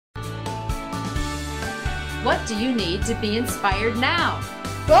What do you need to be inspired now?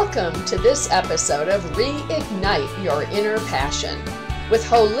 Welcome to this episode of Reignite Your Inner Passion with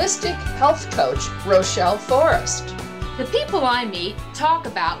holistic health coach Rochelle Forrest. The people I meet talk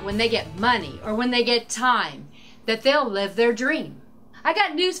about when they get money or when they get time that they'll live their dream. I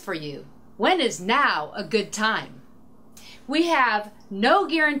got news for you. When is now a good time? We have no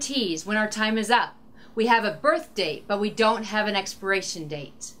guarantees when our time is up. We have a birth date, but we don't have an expiration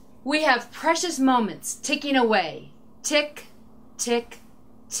date. We have precious moments ticking away. Tick, tick,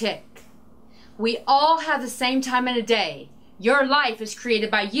 tick. We all have the same time in a day. Your life is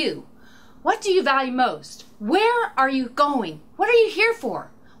created by you. What do you value most? Where are you going? What are you here for?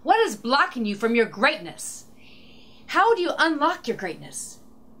 What is blocking you from your greatness? How do you unlock your greatness?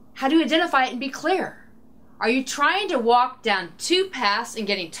 How do you identify it and be clear? Are you trying to walk down two paths and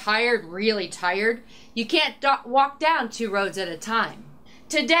getting tired, really tired? You can't walk down two roads at a time.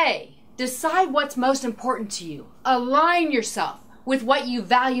 Today, decide what's most important to you. Align yourself with what you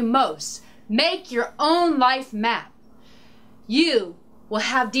value most. Make your own life map. You will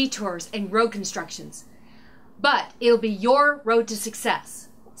have detours and road constructions, but it'll be your road to success.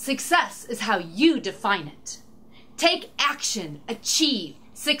 Success is how you define it. Take action, achieve,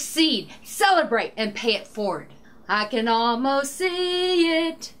 succeed, celebrate, and pay it forward. I can almost see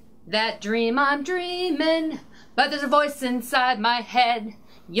it, that dream I'm dreaming, but there's a voice inside my head.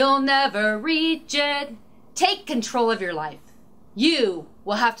 You'll never reach it. Take control of your life. You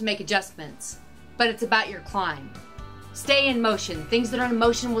will have to make adjustments, but it's about your climb. Stay in motion. Things that are in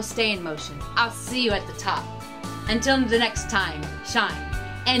motion will stay in motion. I'll see you at the top. Until the next time, shine.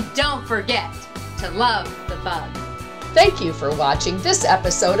 And don't forget to love the bug. Thank you for watching this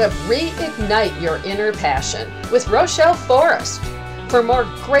episode of Reignite Your Inner Passion with Rochelle Forrest. For more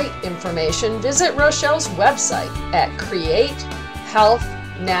great information, visit Rochelle's website at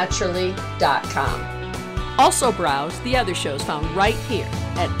createhealthnaturally.com. Also browse the other shows found right here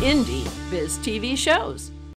at Indie Biz TV Shows.